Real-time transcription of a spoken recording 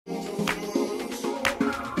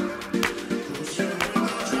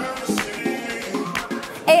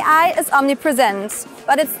AI is omnipresent,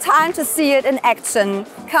 but it's time to see it in action.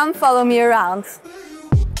 Come follow me around.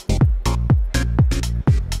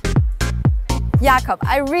 Jakob,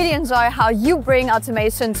 I really enjoy how you bring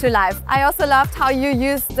automation to life. I also loved how you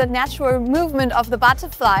use the natural movement of the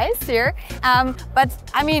butterflies here. But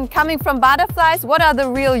I mean, coming from butterflies, what are the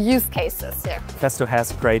real use cases here? Festo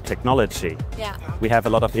has great technology. Yeah. We have a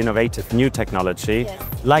lot of innovative new technology,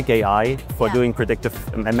 like AI, for doing predictive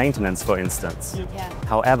maintenance, for instance. Yeah.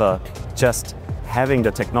 However, just having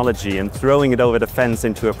the technology and throwing it over the fence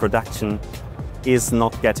into a production is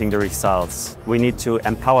not getting the results. We need to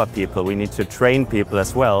empower people, we need to train people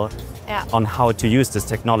as well on how to use this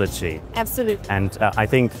technology. Absolutely. And I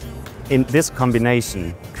think in this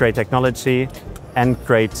combination, great technology and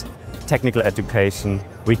great technical education,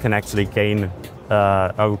 we can actually gain,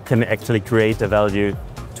 or can actually create a value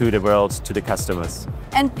to the world, to the customers.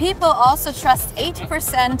 And people also trust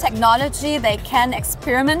 80% technology they can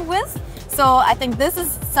experiment with. So I think this is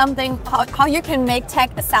something how you can make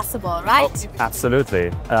tech accessible, right? Oh, absolutely.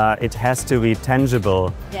 It has to be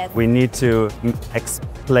tangible. Yes. We need to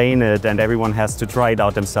explain it and everyone has to try it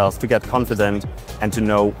out themselves to get confident and to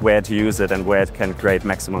know where to use it and where it can create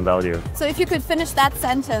maximum value. So if you could finish that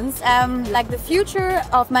sentence, like the future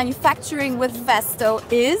of manufacturing with Festo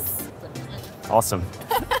is? Awesome.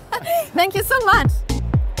 Thank you so much.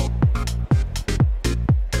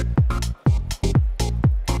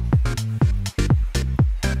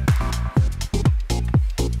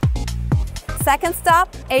 Second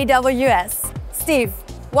stop, AWS. Steve,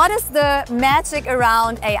 what is the magic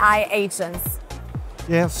around AI agents?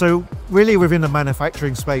 Yeah, so really within the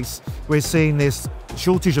manufacturing space, we're seeing this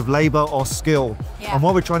shortage of labor or skill. Yeah. And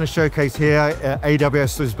what we're trying to showcase here at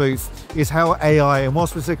AWS's booth is how AI, and more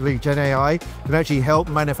specifically Gen AI, can actually help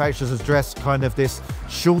manufacturers address kind of this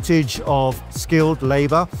shortage of skilled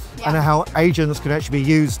labor, and how agents can actually be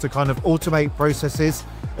used to kind of automate processes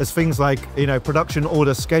as things like, you know, production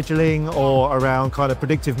order scheduling or around kind of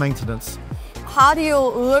predictive maintenance. How do you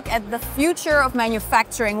look at the future of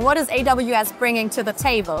manufacturing? What is AWS bringing to the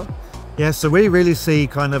table? Yeah, so we really see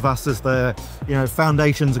kind of us as the, you know,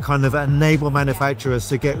 foundation to kind of enable manufacturers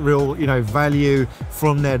to get real, you know, value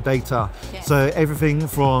from their data. Yeah. So everything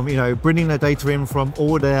from, you know, bringing their data in from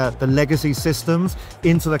all the legacy systems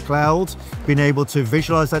into the cloud, being able to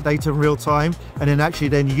visualize that data in real time, and then actually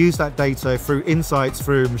then use that data through insights,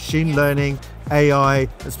 through machine learning, AI,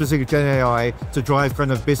 specifically Gen AI, to drive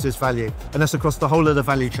kind of business value. And that's across the whole of the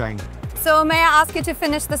value chain. So may I ask you to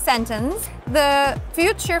finish the sentence? The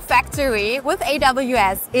future factory with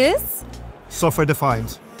AWS is? Software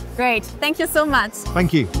defined. Great, thank you so much.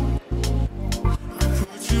 Thank you.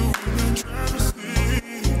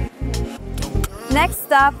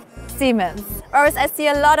 Next up, Siemens. Whereas I see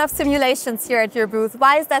a lot of simulations here at your booth.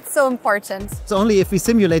 Why is that so important? So only if we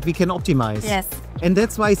simulate, we can optimize. Yes. And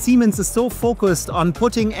that's why Siemens is so focused on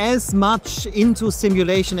putting as much into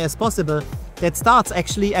simulation as possible. That starts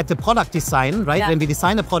actually at the product design, right? Yeah. When we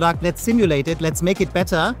design a product, let's simulate it, let's make it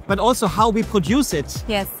better. But also how we produce it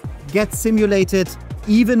gets simulated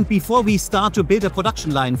even before we start to build a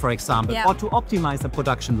production line, for example, or to optimize a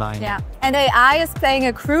production line. Yeah, and AI is playing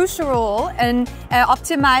a crucial role in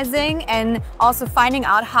optimizing and also finding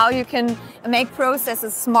out how you can make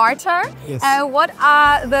processes smarter. Yes. What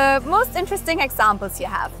are the most interesting examples you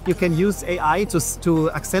have? You can use AI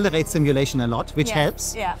to accelerate simulation a lot, which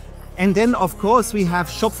helps. Yeah. And then, of course, we have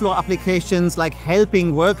shop floor applications like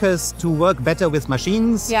helping workers to work better with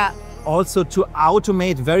machines. Yeah. Also to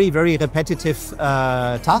automate very, very repetitive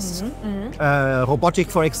tasks. Robotic,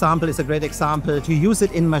 for example, is a great example. To use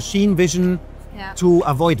it in machine vision to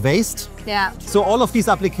avoid waste. Yeah. So all of these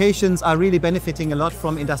applications are really benefiting a lot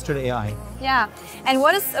from industrial AI. Yeah. And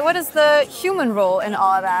what is the human role in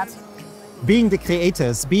all that? Being the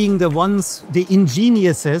creators, being the ones, the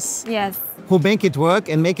ingeniuses. Yes. Who make it work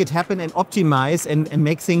and make it happen and optimize and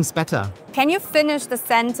make things better. Can you finish the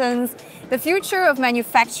sentence? The future of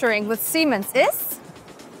manufacturing with Siemens is?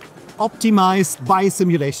 Optimized by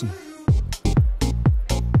simulation.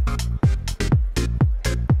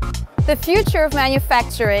 The future of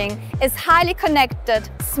manufacturing is highly connected,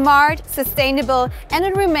 smart, sustainable, and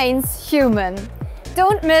it remains human.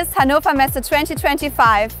 Don't miss Hannover Messe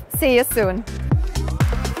 2025. See you soon.